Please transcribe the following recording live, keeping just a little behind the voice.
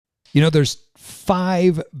There's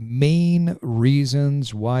 5 main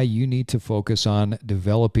reasons why you need to focus on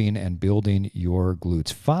developing and building your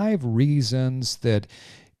glutes. 5 reasons that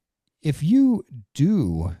if you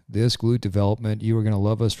do this glute development, you are going to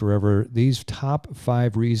love us forever. These top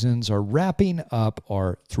 5 reasons are wrapping up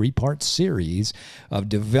our 3-part series of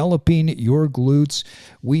developing your glutes.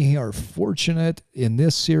 We are fortunate in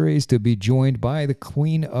this series to be joined by the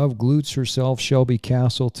queen of glutes herself, Shelby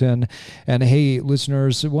Castleton. And hey,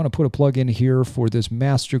 listeners, I want to put a plug in here for this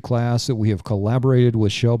masterclass that we have collaborated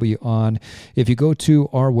with Shelby on. If you go to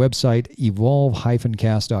our website,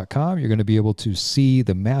 evolve-cast.com, you're going to be able to see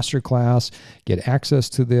the masterclass, get access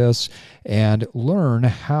to this, and learn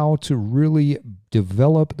how to really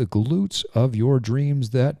develop the glutes of your dreams.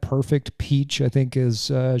 That perfect peach, I think,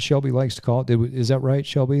 is Shelby likes to call it. Is that right,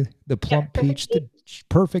 Shelby? The plump peach, the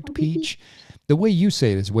perfect peach. The way you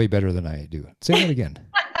say it is way better than I do. Say that again.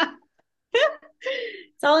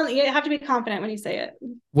 It's all you have to be confident when you say it.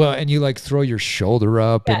 Well, and you like throw your shoulder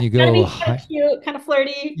up and Yeah, you gotta go be kind high. of cute, kind of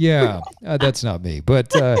flirty. Yeah, that's not me.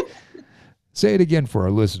 But say it again for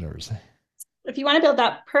our listeners. If you want to build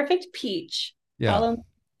that perfect peach, Yeah. follow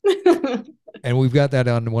me. And we've got that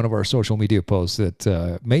on one of our social media posts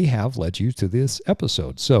that may have led you to this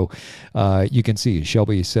episode. So you can see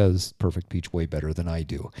Shelby says perfect peach way better than I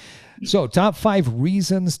do. So, top 5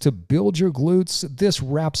 reasons to build your glutes. This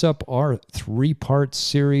wraps up our 3-part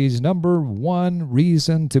series. Number 1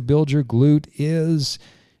 reason to build your glute is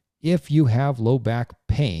if you have low back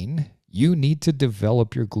pain, you need to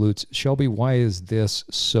develop your glutes. Shelby, why is this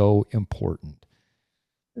so important?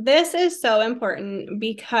 This is so important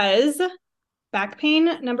because back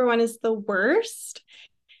pain, number one, is the worst.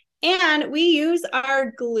 And we use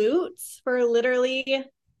our glutes for literally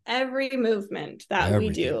every movement that we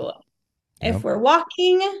Everything. do. If Yep. we're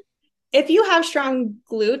walking, if you have strong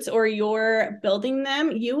glutes or you're building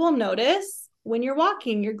them, you will notice when you're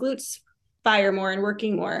walking, your glutes fire more and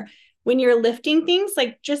working more. When you're lifting things,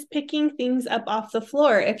 like just picking things up off the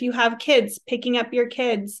floor, if you have kids, picking up your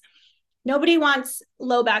kids, nobody wants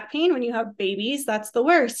low back pain when you have babies. That's the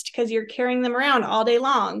worst because you're carrying them around all day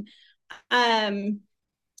long. Um,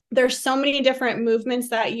 there's so many different movements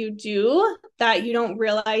that you do that you don't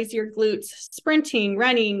realize your glutes sprinting,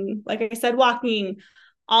 running, like I said, walking,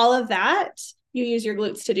 all of that you use your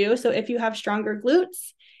glutes to do. So if you have stronger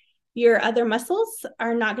glutes, your other muscles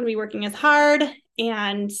are not going to be working as hard,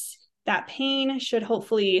 and that pain should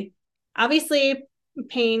hopefully, obviously,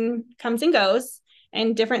 pain comes and goes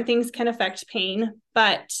and different things can affect pain,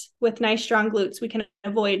 but with nice strong glutes we can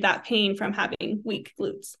avoid that pain from having weak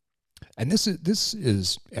glutes. And this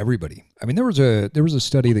is everybody. I mean, there was a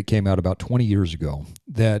study that came out about 20 years ago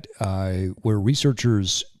that where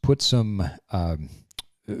researchers put some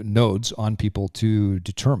nodes on people to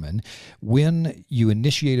determine when you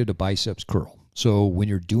initiated a biceps curl. So when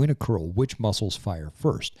you're doing a curl, which muscles fire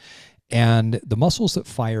first? And the muscles that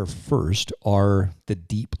fire first are the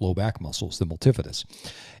deep low back muscles, the multifidus.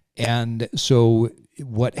 And so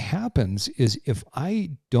what happens is if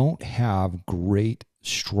I don't have great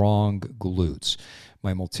strong glutes,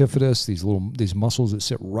 my multifidus, these muscles that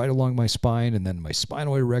sit right along my spine, and then my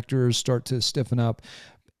spinal erectors start to stiffen up.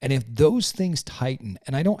 And if those things tighten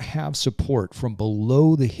and I don't have support from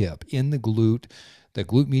below the hip in the glute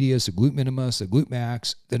medius, the glute minimus, the glute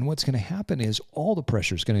max, then what's going to happen is all the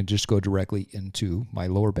pressure is going to just go directly into my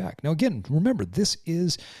lower back. Now, again, remember, this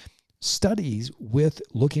is studies with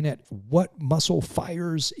looking at what muscle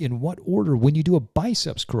fires in what order when you do a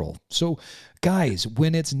biceps curl. So, guys,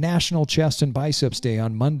 when it's National Chest and Biceps Day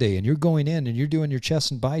on Monday and you're going in and you're doing your chest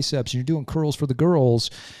and biceps and you're doing curls for the girls,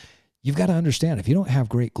 you've got to understand if you don't have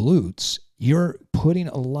great glutes, you're putting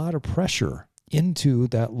a lot of pressure into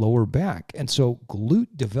that lower back. And so glute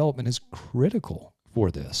development is critical for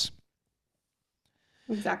this.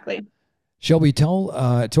 Exactly. Shelby, tell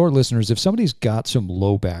to our listeners, if somebody's got some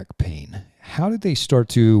low back pain, how did they start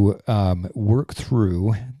to work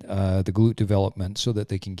through the glute development so that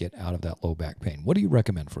they can get out of that low back pain? What do you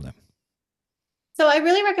recommend for them? So I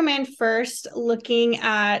really recommend first looking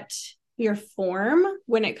at your form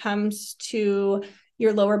when it comes to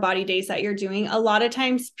your lower body days that you're doing. A lot of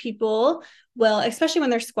times people will, especially when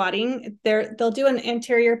they're squatting, they'll do an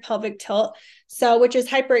anterior pelvic tilt, so which is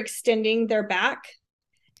hyperextending their back.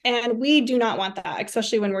 And we do not want that,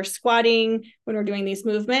 especially when we're squatting, when we're doing these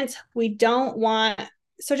movements. We don't want,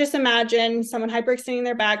 so just imagine someone hyperextending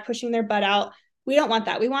their back, pushing their butt out. We don't want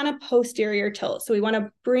that. We want a posterior tilt. So we want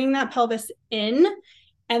to bring that pelvis in,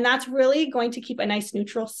 and that's really going to keep a nice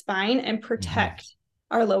neutral spine and Mm-hmm. protect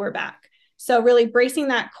our lower back. So really bracing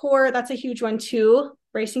that core, that's a huge one too.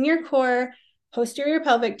 Bracing your core, posterior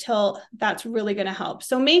pelvic tilt, that's really going to help.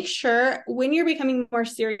 So make sure when you're becoming more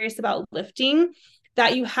serious about lifting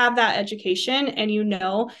that you have that education and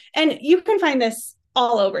and you can find this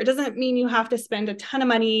all over. It doesn't mean you have to spend a ton of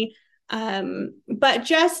money, but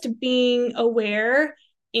just being aware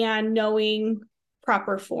and knowing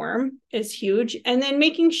proper form is huge. And then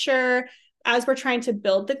making sure as we're trying to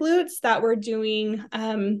build the glutes that we're doing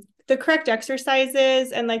the correct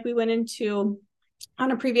exercises. And like we went into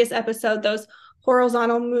on a previous episode, those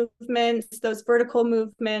horizontal movements, those vertical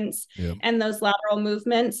movements, and those lateral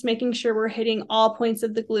movements, making sure we're hitting all points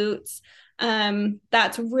of the glutes.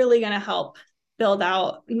 That's really going to help build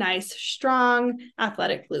out nice, strong,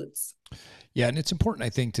 athletic glutes. Yeah, and it's important, I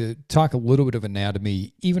think, to talk a little bit of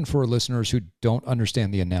anatomy, even for listeners who don't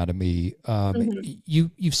understand the anatomy.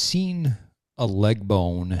 You've seen a leg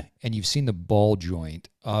bone and you've seen the ball joint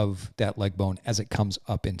of that leg bone as it comes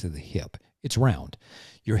up into the hip. It's round.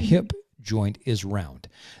 Your hip joint is round.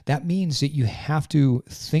 That means that you have to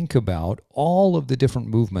think about all of the different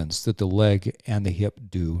movements that the leg and the hip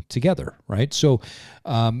do together, right? So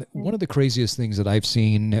one of the craziest things that I've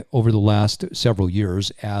seen over the last several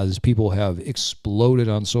years as people have exploded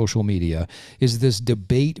on social media is this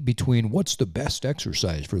debate between what's the best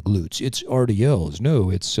exercise for glutes. It's RDLs.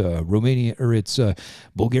 No, it's Romanian or it's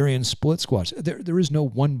Bulgarian split squats. There is no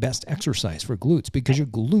one best exercise for glutes because your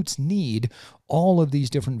glutes need all of these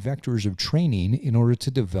different vectors of training in order to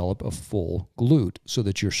develop a full glute so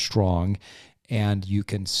that you're strong and you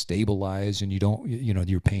can stabilize and you don't,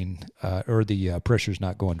 your pain or the pressure's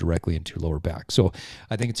not going directly into your lower back. So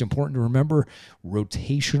I think it's important to remember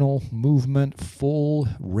rotational movement, full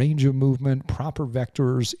range of movement, proper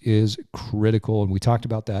vectors is critical. And we talked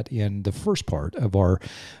about that in the first part of our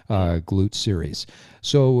glute series.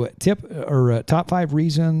 So top 5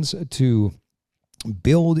 reasons to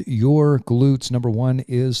build your glutes. Number 1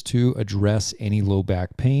 is to address any low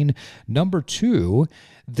back pain. Number 2,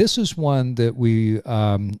 this is one that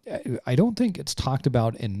I don't think it's talked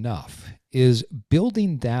about enough, is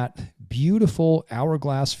building that beautiful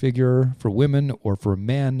hourglass figure for women or for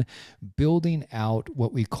men, building out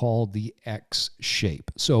what we call the X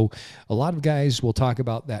shape. So a lot of guys will talk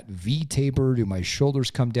about that V taper. Do my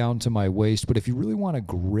shoulders come down to my waist? But if you really want a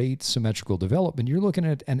great symmetrical development, you're looking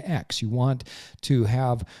at an X. You want to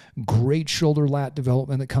have great shoulder lat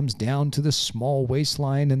development that comes down to the small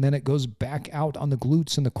waistline, and then it goes back out on the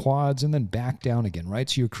glutes and the quads and then back down again, right?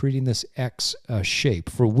 So you're creating this X shape.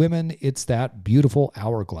 For women, it's that beautiful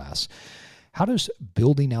hourglass. How does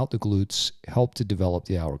building out the glutes help to develop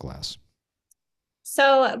the hourglass?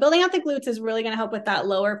 So building out the glutes is really going to help with that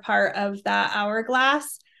lower part of that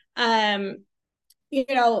hourglass. You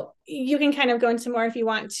can kind of go into more if you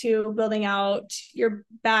want to, building out your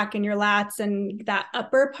back and your lats and that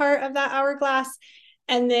upper part of that hourglass.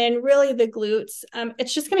 And then really the glutes,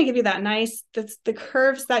 it's just going to give you that nice, the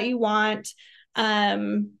curves that you want.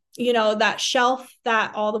 That shelf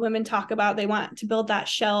that all the women talk about, they want to build that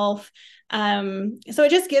shelf. So it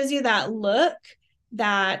just gives you that look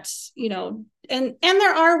that, and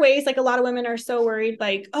there are ways, like a lot of women are so worried,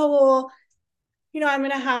 like, oh, well, I'm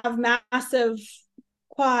going to have massive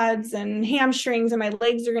quads and hamstrings and my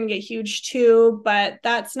legs are going to get huge too. But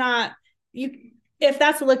that's not, if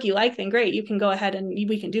that's the look you like, then great, you can go ahead and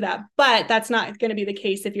we can do that. But that's not going to be the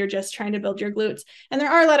case if you're just trying to build your glutes. And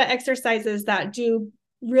there are a lot of exercises that do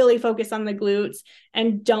really focus on the glutes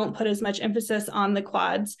and don't put as much emphasis on the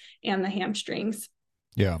quads and the hamstrings.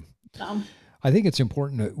 Yeah. I think it's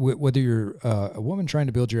important, whether you're a woman trying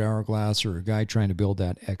to build your hourglass or a guy trying to build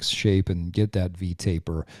that X shape and get that V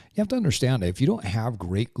taper, you have to understand that if you don't have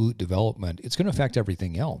great glute development, it's going to affect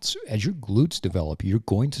everything else. As your glutes develop, you're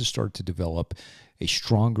going to start to develop a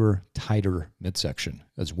stronger, tighter midsection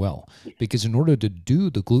as well. Because in order to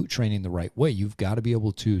do the glute training the right way, you've got to be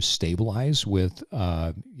able to stabilize with,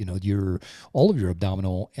 all of your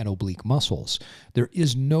abdominal and oblique muscles. There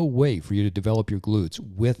is no way for you to develop your glutes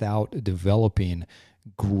without developing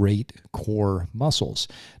great core muscles.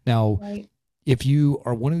 Now, right. If you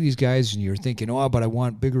are one of these guys and you're thinking, oh, but I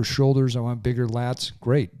want bigger shoulders, I want bigger lats,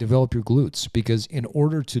 great, develop your glutes. Because in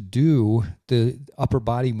order to do the upper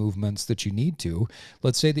body movements that you need to,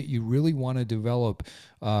 let's say that you really want to develop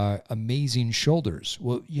amazing shoulders.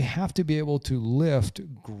 Well, you have to be able to lift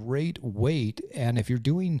great weight. And if you're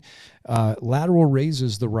doing lateral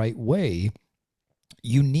raises the right way,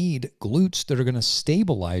 you need glutes that are going to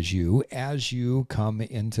stabilize you as you come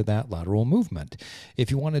into that lateral movement. If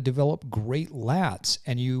you want to develop great lats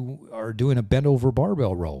and you are doing a bent over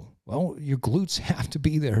barbell row, well, your glutes have to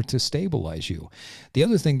be there to stabilize you. The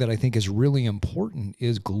other thing that I think is really important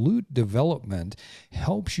is glute development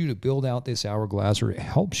helps you to build out this hourglass, or it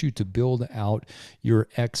helps you to build out your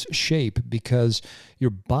X shape, because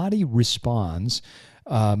your body responds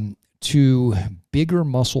to bigger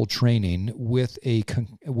muscle training with a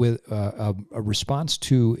response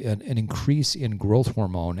to an increase in growth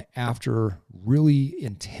hormone after really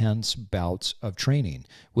intense bouts of training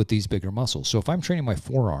with these bigger muscles. So if I'm training my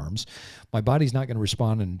forearms, my body's not going to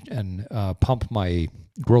respond and pump my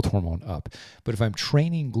growth hormone up. But if I'm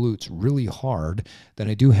training glutes really hard, then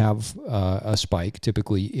I do have a spike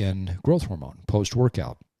typically in growth hormone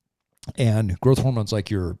post-workout. And growth hormone's like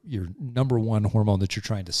your number one hormone that you're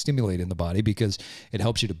trying to stimulate in the body, because it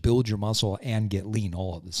helps you to build your muscle and get lean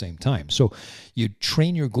all at the same time. So you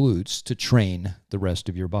train your glutes to train the rest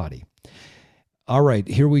of your body. All right,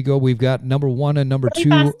 here we go. We've got number one and number Really two.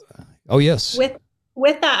 fast. Oh, yes.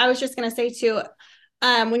 With that, I was just going to say too,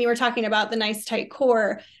 when you were talking about the nice tight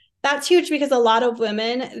core, that's huge, because a lot of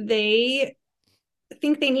women, they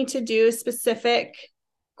think they need to do specific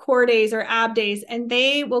core days or ab days, and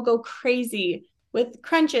they will go crazy with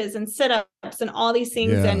crunches and sit-ups and all these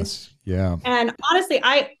things. Yes. And honestly,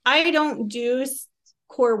 I don't do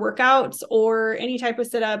core workouts or any type of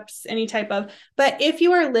sit-ups, but if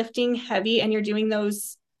you are lifting heavy and you're doing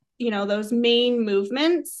those, those main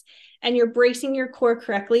movements, and you're bracing your core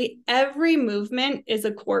correctly, every movement is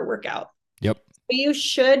a core workout. Yep. You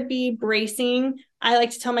should be bracing. I like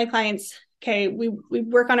to tell my clients, okay, we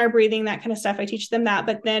work on our breathing, that kind of stuff. I teach them that.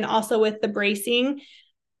 But then also with the bracing,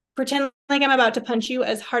 pretend like I'm about to punch you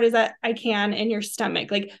as hard as I can in your stomach.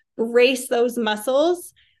 Like, brace those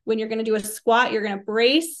muscles. When you're going to do a squat, you're going to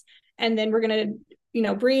brace, and then we're going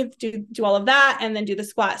to, breathe, do all of that, and then do the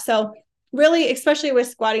squat. So really, especially with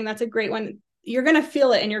squatting, that's a great one. You're going to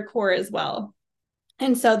feel it in your core as well.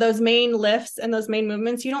 And so those main lifts and those main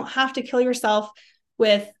movements, you don't have to kill yourself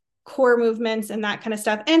with core movements and that kind of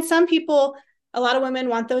stuff. And some people, a lot of women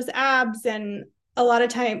want those abs, and a lot of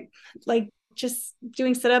time, like, just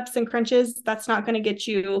doing sit-ups and crunches, that's not going to get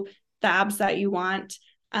you the abs that you want.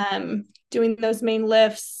 Doing those main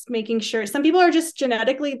lifts, making sure, some people are just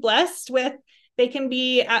genetically blessed with, they can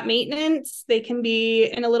be at maintenance, they can be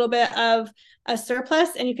in a little bit of a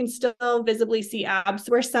surplus, and you can still visibly see abs,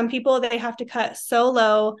 where some people, they have to cut so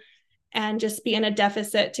low and just be in a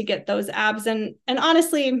deficit to get those abs. And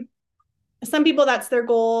honestly, some people, that's their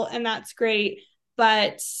goal, and that's great.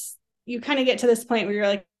 But you kind of get to this point where you're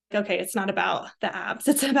like, okay, it's not about the abs.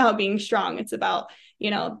 It's about being strong. It's about,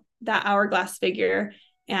 that hourglass figure.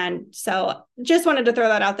 And so just wanted to throw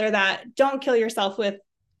that out there, that don't kill yourself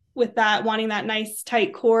with that, wanting that nice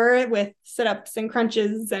tight core with sit-ups and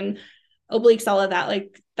crunches and obliques, all of that.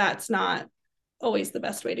 Like, that's not always the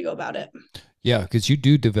best way to go about it. Yeah, because you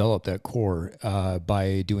do develop that core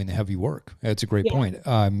by doing the heavy work. That's a great point.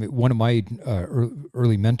 One of my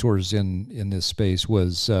early mentors in this space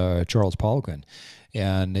was Charles Poliquin.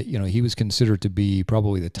 And, he was considered to be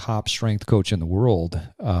probably the top strength coach in the world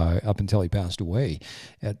up until he passed away.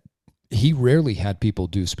 He rarely had people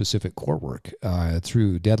do specific core work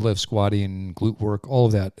through deadlift, squatting, glute work, all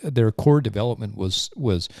of that. Their core development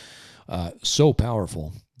was so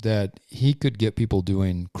powerful that he could get people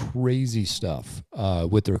doing crazy stuff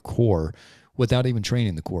with their core without even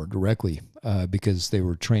training the core directly, because they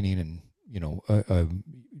were training in,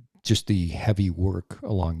 just the heavy work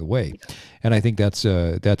along the way. And I think that's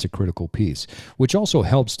a critical piece, which also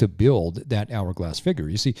helps to build that hourglass figure.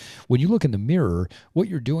 You see, when you look in the mirror, what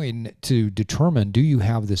you're doing to determine, do you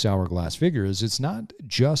have this hourglass figure, is it's not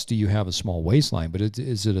just do you have a small waistline, but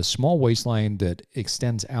is it a small waistline that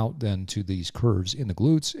extends out then to these curves in the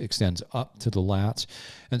glutes, extends up to the lats.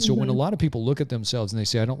 And so when a lot of people look at themselves and they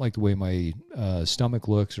say, I don't like the way my stomach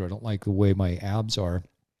looks, or I don't like the way my abs are,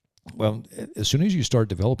 well, as soon as you start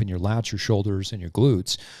developing your lats, your shoulders, and your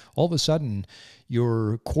glutes, all of a sudden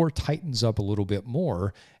your core tightens up a little bit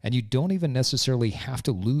more, and you don't even necessarily have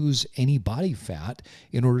to lose any body fat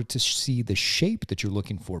in order to see the shape that you're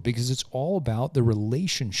looking for, because it's all about the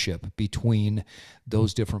relationship between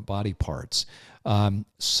those different body parts.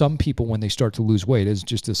 Some people, when they start to lose weight, as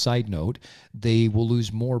just a side note, they will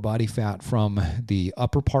lose more body fat from the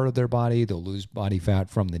upper part of their body. They'll lose body fat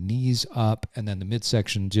from the knees up, and then the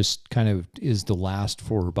midsection just kind of is the last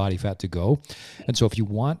for body fat to go. And so if you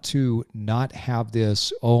want to not have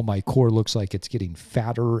this, oh, my core looks like it's getting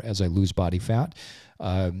fatter as I lose body fat,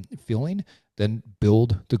 feeling, then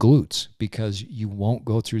build the glutes, because you won't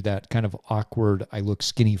go through that kind of awkward, I look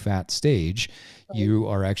skinny fat stage. You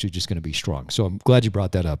are actually just going to be strong. So I'm glad you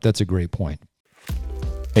brought that up. That's a great point.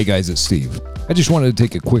 Hey guys, it's Steve. I just wanted to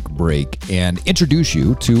take a quick break and introduce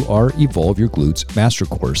you to our Evolve Your Glutes Master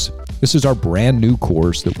Course. This is our brand new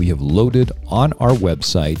course that we have loaded on our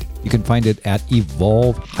website. You can find it at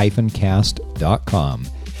evolve-cast.com.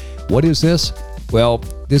 What is this? Well,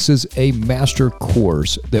 this is a master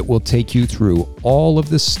course that will take you through all of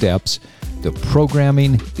the steps, the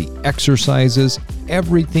programming, the exercises,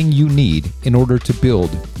 everything you need in order to build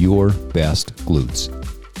your best glutes.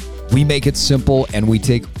 We make it simple and we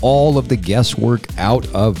take all of the guesswork out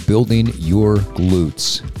of building your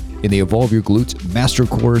glutes. In the Evolve Your Glutes Master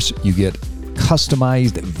Course, you get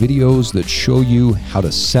customized videos that show you how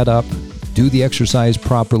to set up, do the exercise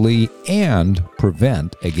properly, and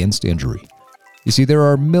prevent against injury. You see, there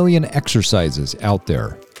are a million exercises out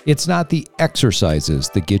there. It's not the exercises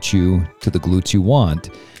that get you to the glutes you want.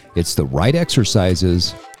 It's the right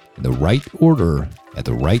exercises in the right order at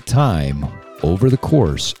the right time over the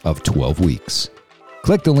course of 12 weeks.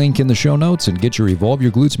 Click the link in the show notes and get your Evolve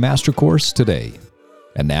Your Glutes Master Course today.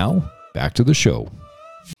 And now, back to the show.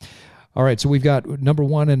 All right, so we've got number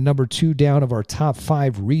 1 and number 2 down of our top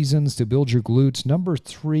 5 reasons to build your glutes. Number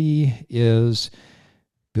 3 is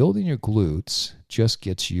building your glutes just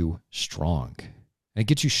gets you strong. And it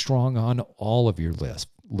gets you strong on all of your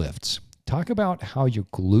lifts. Talk about how your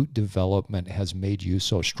glute development has made you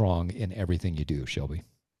so strong in everything you do, Shelby.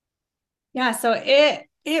 Yeah, so it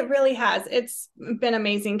really has. It's been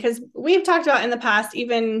amazing because we've talked about in the past,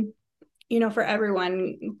 even, for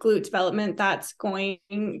everyone, glute development, that's going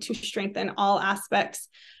to strengthen all aspects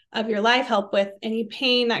of your life, help with any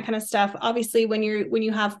pain, that kind of stuff. Obviously, when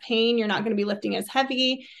you have pain, you're not going to be lifting as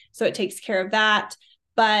heavy, so it takes care of that.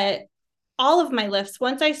 But all of my lifts,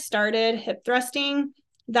 once I started hip thrusting,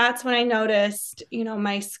 that's when I noticed,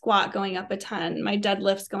 my squat going up a ton, my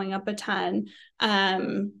deadlifts going up a ton.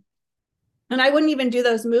 And I wouldn't even do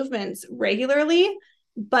those movements regularly,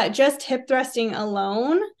 but just hip thrusting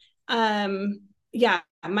alone, my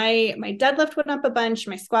deadlift went up a bunch,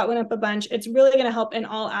 my squat went up a bunch. It's really going to help in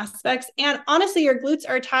all aspects. And honestly, your glutes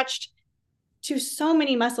are attached to so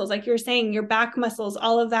many muscles, like you're saying, your back muscles,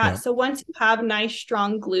 all of that. Yeah. So once you have nice,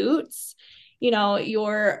 strong glutes,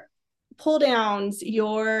 your pull downs,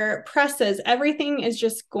 your presses, everything is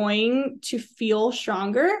just going to feel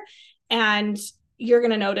stronger. And you're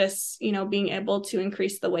going to notice, being able to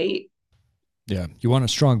increase the weight. Yeah. You want a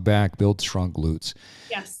strong back, build strong glutes.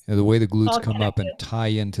 Yes. The way the glutes come up and tie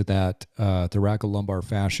into that thoracolumbar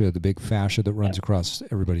fascia, the big fascia that runs across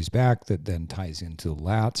everybody's back, that then ties into the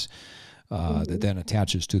lats, that then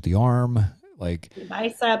attaches to the arm, like the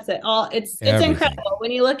biceps, it's incredible.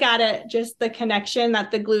 When you look at it, just the connection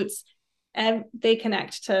that the glutes, and they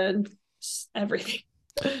connect to everything.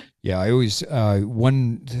 Yeah, I always,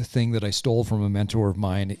 one thing that I stole from a mentor of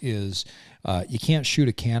mine is you can't shoot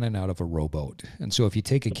a cannon out of a rowboat. And so if you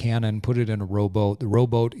take a cannon, put it in a rowboat, the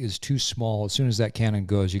rowboat is too small. As soon as that cannon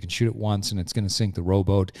goes, you can shoot it once and it's going to sink the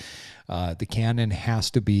rowboat. The cannon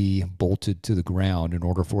has to be bolted to the ground in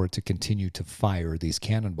order for it to continue to fire these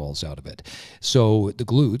cannonballs out of it. So the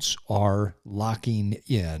glutes are locking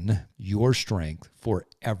in your strength for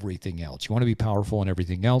everything else. You want to be powerful in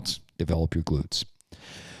everything else, develop your glutes.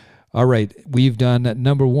 All right, we've done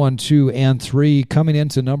number 1, 2, and 3. Coming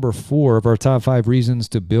into number 4 of our top 5 reasons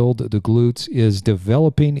to build the glutes is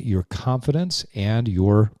developing your confidence and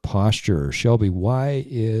your posture. Shelby, why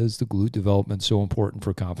is the glute development so important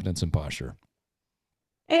for confidence and posture?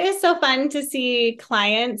 It is so fun to see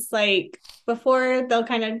clients, like, before they'll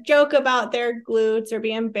kind of joke about their glutes or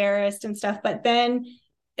be embarrassed and stuff, but then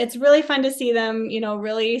it's really fun to see them,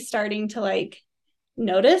 really starting to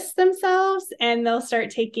notice themselves, and they'll start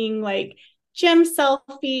taking gym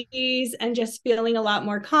selfies and just feeling a lot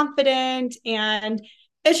more confident. And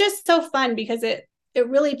it's just so fun because it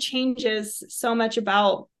really changes so much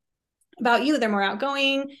about you. They're more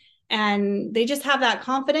outgoing and they just have that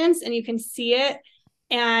confidence, and you can see it.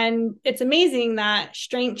 And it's amazing that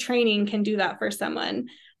strength training can do that for someone.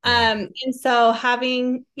 And so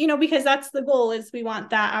having, because that's the goal, is we want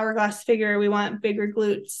that hourglass figure. We want bigger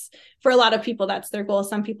glutes. For a lot of people, that's their goal.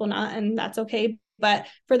 Some people not, and that's okay. But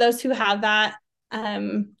for those who have that,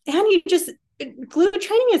 and glute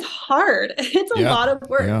training is hard. It's a lot of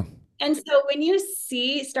work. Yeah. And so when you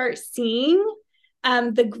start seeing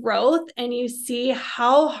the growth, and you see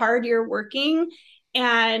how hard you're working,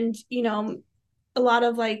 and, a lot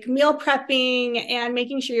of meal prepping and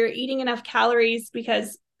making sure you're eating enough calories,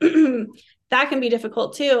 because that can be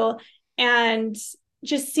difficult too. And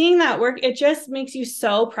just seeing that work, it just makes you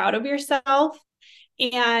so proud of yourself.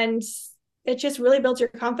 And it just really builds your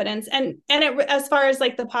confidence. And it, as far as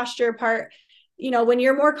like the posture part, when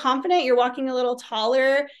you're more confident, you're walking a little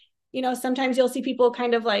taller. Sometimes you'll see people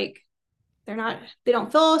kind of like, they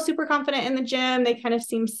don't feel super confident in the gym. They kind of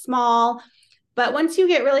seem small. But once you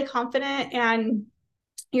get really confident and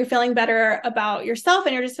you're feeling better about yourself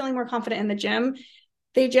and you're just feeling more confident in the gym,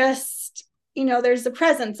 they just, there's a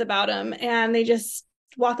presence about them, and they just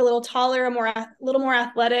walk a little taller, a little more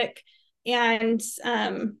athletic. And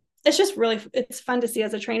it's just really, it's fun to see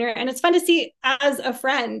as a trainer, and it's fun to see as a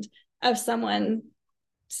friend of someone.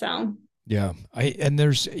 So Yeah.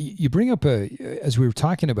 You bring up as we were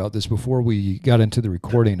talking about this before we got into the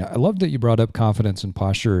recording, I love that you brought up confidence and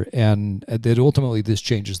posture, and that ultimately this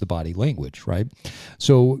changes the body language, right?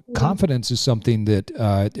 So confidence is something that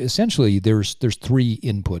essentially there's three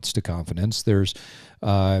inputs to confidence. There's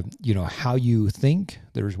how you think,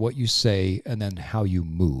 there's what you say, and then how you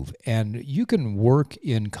move. And you can work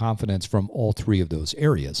in confidence from all three of those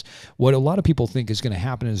areas. What a lot of people think is going to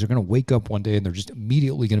happen is they're going to wake up one day and they're just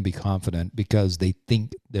immediately going to be confident because they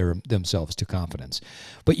think themselves to confidence.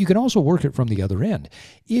 But you can also work it from the other end.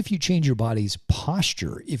 If you change your body's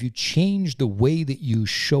posture, if you change the way that you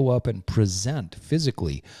show up and present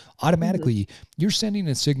physically, automatically you're sending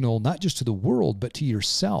a signal not just to the world, but to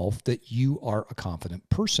yourself that you are a confident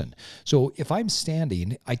person. So if I'm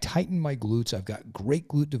standing, I tighten my glutes, I've got great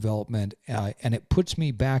glute development, and it puts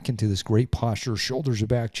me back into this great posture, shoulders are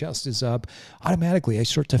back, chest is up, automatically I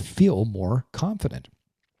start to feel more confident.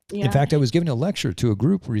 yeah. In fact, I was giving a lecture to a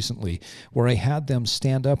group recently where I had them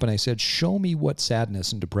stand up and I said, show me what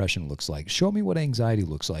sadness and depression looks like. Show me what anxiety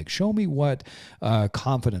looks like. Show me what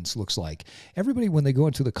confidence looks like. Everybody, when they go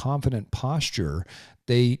into the confident posture,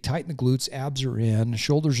 they tighten the glutes, abs are in,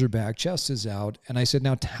 shoulders are back, chest is out. And I said,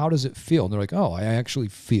 now how does it feel? And they're like, oh, I actually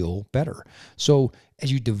feel better. So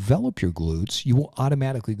as you develop your glutes, you will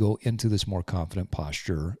automatically go into this more confident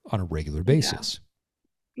posture on a regular basis.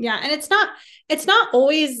 Yeah. And it's not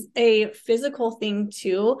always a physical thing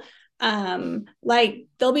too. Like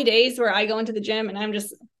there'll be days where I go into the gym and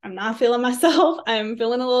I'm not feeling myself. I'm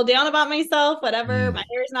feeling a little down about myself, whatever. My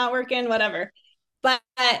hair's not working, whatever. But,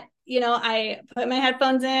 I put my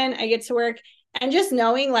headphones in, I get to work, and just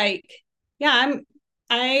knowing like, yeah,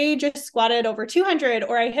 I just squatted over 200,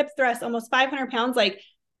 or I hip thrust almost 500 pounds. Like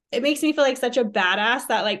it makes me feel like such a badass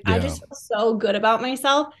that like, I just feel so good about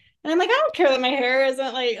myself. And I'm like, I don't care that my hair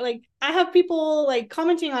isn't like I have people like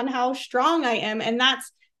commenting on how strong I am. And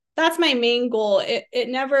that's my main goal.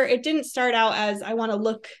 It didn't start out as I want to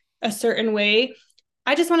look a certain way.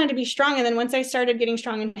 I just wanted to be strong. And then once I started getting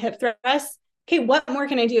strong in hip thrusts, okay, what more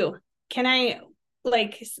can I do? Can I,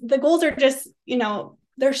 like, the goals are just,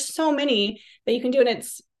 there's so many that you can do. And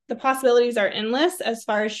the possibilities are endless as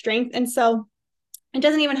far as strength. And so it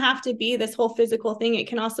doesn't even have to be this whole physical thing. It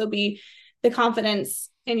can also be the confidence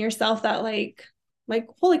in yourself that like,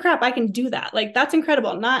 holy crap, I can do that. Like, that's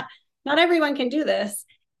incredible. Not everyone can do this.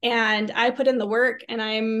 And I put in the work and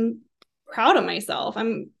I'm proud of myself.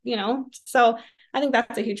 So I think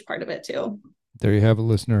that's a huge part of it too. There you have it,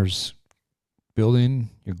 listeners. Building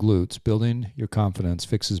your glutes, building your confidence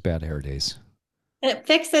fixes bad hair days. It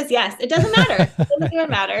fixes, yes. It doesn't matter. It doesn't even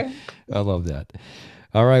matter. I love that.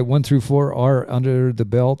 All right, 1 through 4 are under the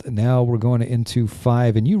belt. Now we're going into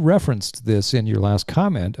 5. And you referenced this in your last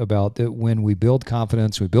comment about that when we build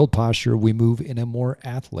confidence, we build posture, we move in a more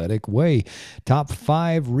athletic way. Top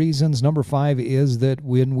 5 reasons. Number 5 is that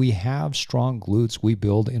when we have strong glutes, we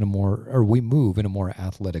move in a more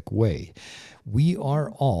athletic way. We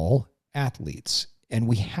are all athletes. And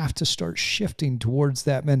we have to start shifting towards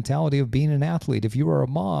that mentality of being an athlete. If you are a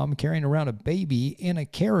mom carrying around a baby in a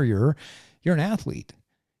carrier, you're an athlete.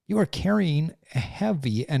 You are carrying a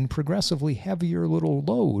heavy and progressively heavier little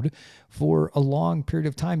load for a long period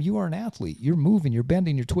of time. You are an athlete. You're moving, you're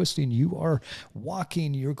bending, you're twisting, you are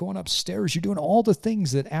walking, you're going upstairs, you're doing all the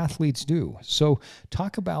things that athletes do. So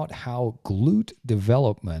talk about how glute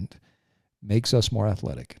development makes us more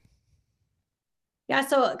athletic. Yeah,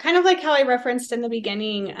 so kind of like how I referenced in the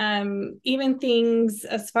beginning, even things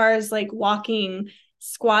as far as like walking,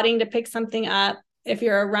 squatting to pick something up. If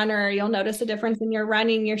you're a runner, you'll notice a difference in your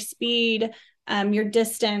running, your speed, your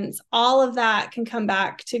distance. All of that can come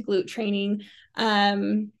back to glute training. I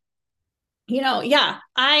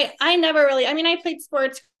never really, I played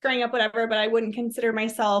sports growing up, whatever, but I wouldn't consider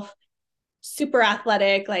myself super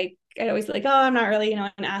athletic. Like I'd always be like, oh, I'm not really,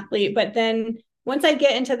 an athlete. But then once I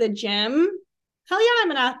get into the gym, hell yeah,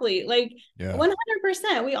 I'm an athlete. Like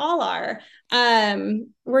 100%, we all are.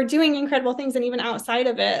 We're doing incredible things. And even outside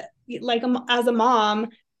of it, like as a mom,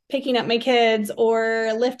 picking up my kids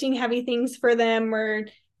or lifting heavy things for them, or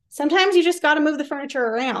sometimes you just got to move the furniture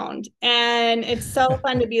around. And it's so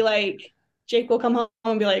fun to be like, Jake will come home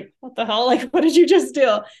and be like, what the hell? Like, what did you just do?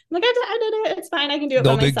 I'm like, I did it. It's fine. I can do it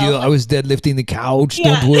by myself. No big deal. I was deadlifting the couch.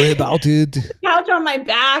 Yeah. Don't worry about it. The couch on my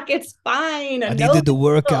back. It's fine. I needed the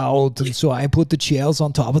workout. And so I put the chairs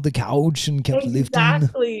on top of the couch and kept lifting.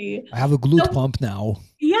 Exactly. I have a glute pump now.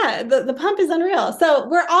 Yeah. The pump is unreal. So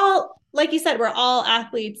we're all, like you said, we're all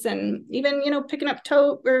athletes, and even, picking up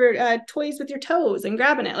toys with your toes and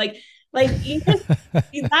grabbing it. Like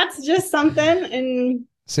that's just something. And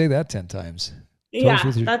say that 10 times.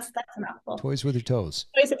 That's a mouthful. Toys with your toes.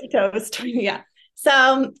 Toys with your toes. Yeah.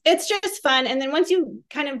 So it's just fun. And then once you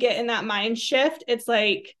kind of get in that mind shift, it's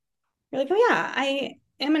like, you're like, oh yeah, I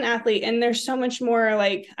am an athlete, and there's so much more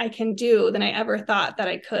like I can do than I ever thought that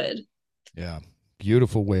I could. Yeah.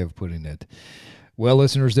 Beautiful way of putting it. Well,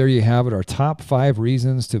 listeners, there you have it. Our top 5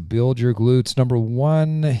 reasons to build your glutes. Number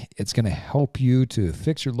 1, it's going to help you to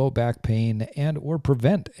fix your low back pain and or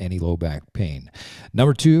prevent any low back pain.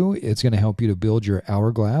 Number 2, it's going to help you to build your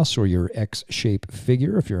hourglass or your X-shaped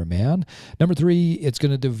figure if you're a man. Number 3, it's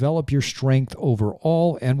going to develop your strength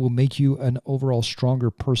overall and will make you an overall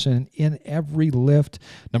stronger person in every lift.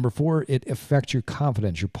 Number 4, it affects your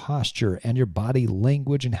confidence, your posture, and your body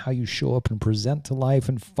language and how you show up and present to life.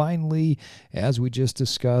 And finally, as we just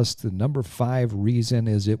discussed, the number 5 reason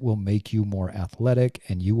is it will make you more athletic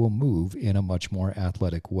and you will move in a much more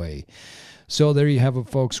athletic way. So there you have it,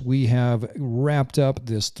 folks. We have wrapped up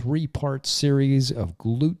this 3-part series of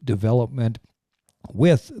glute development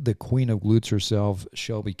with the queen of glutes herself,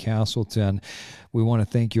 Shelby Castleton. We want to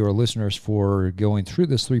thank you, our listeners, for going through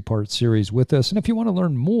this 3-part series with us. And if you want to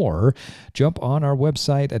learn more, jump on our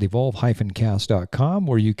website at evolve-cast.com,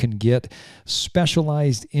 where you can get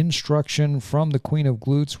specialized instruction from the queen of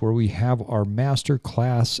glutes, where we have our master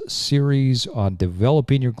class series on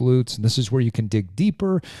developing your glutes. And this is where you can dig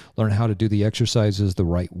deeper, learn how to do the exercises the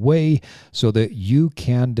right way so that you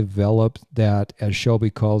can develop that, as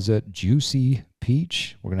Shelby calls it, juicy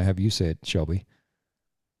peach. We're going to have you say it, Shelby.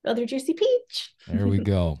 Build your juicy peach. There we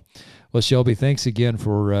go. Well, Shelby, thanks again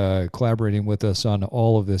for collaborating with us on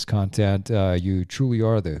all of this content. You truly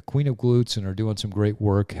are the queen of glutes and are doing some great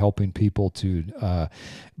work helping people to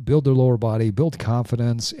build their lower body, build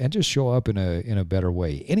confidence, and just show up in a better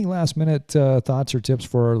way. Any last minute thoughts or tips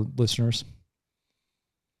for our listeners?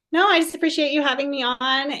 No, I just appreciate you having me on,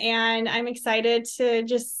 and I'm excited to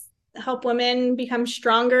just help women become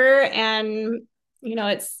stronger. And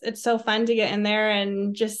it's so fun to get in there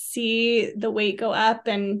and just see the weight go up,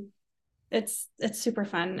 and it's super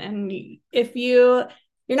fun. And if you're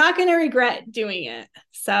not going to regret doing it.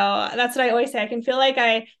 So that's what I always say. I can feel like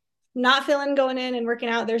I'm not feeling going in and working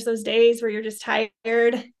out. There's those days where you're just tired,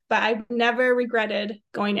 but I've never regretted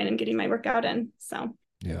going in and getting my workout in. So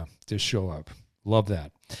yeah, just show up. Love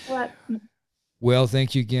that. What? Well,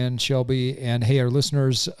 thank you again, Shelby. And hey, our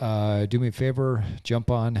listeners, do me a favor, jump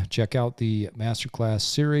on, check out the masterclass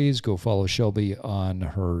series. Go follow Shelby on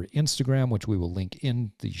her Instagram, which we will link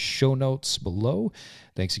in the show notes below.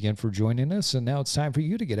 Thanks again for joining us. And now it's time for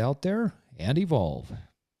you to get out there and evolve.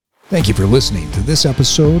 Thank you for listening to this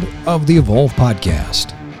episode of the Evolve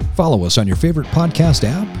Podcast. Follow us on your favorite podcast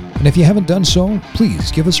app. And if you haven't done so,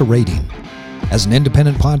 please give us a rating. As an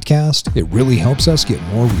independent podcast, it really helps us get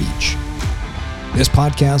more reach. This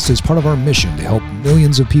podcast is part of our mission to help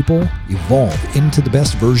millions of people evolve into the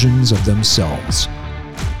best versions of themselves.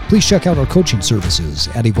 Please check out our coaching services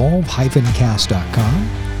at evolve-cast.com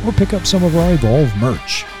or pick up some of our Evolve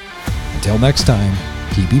merch. Until next time,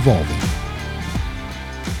 keep evolving.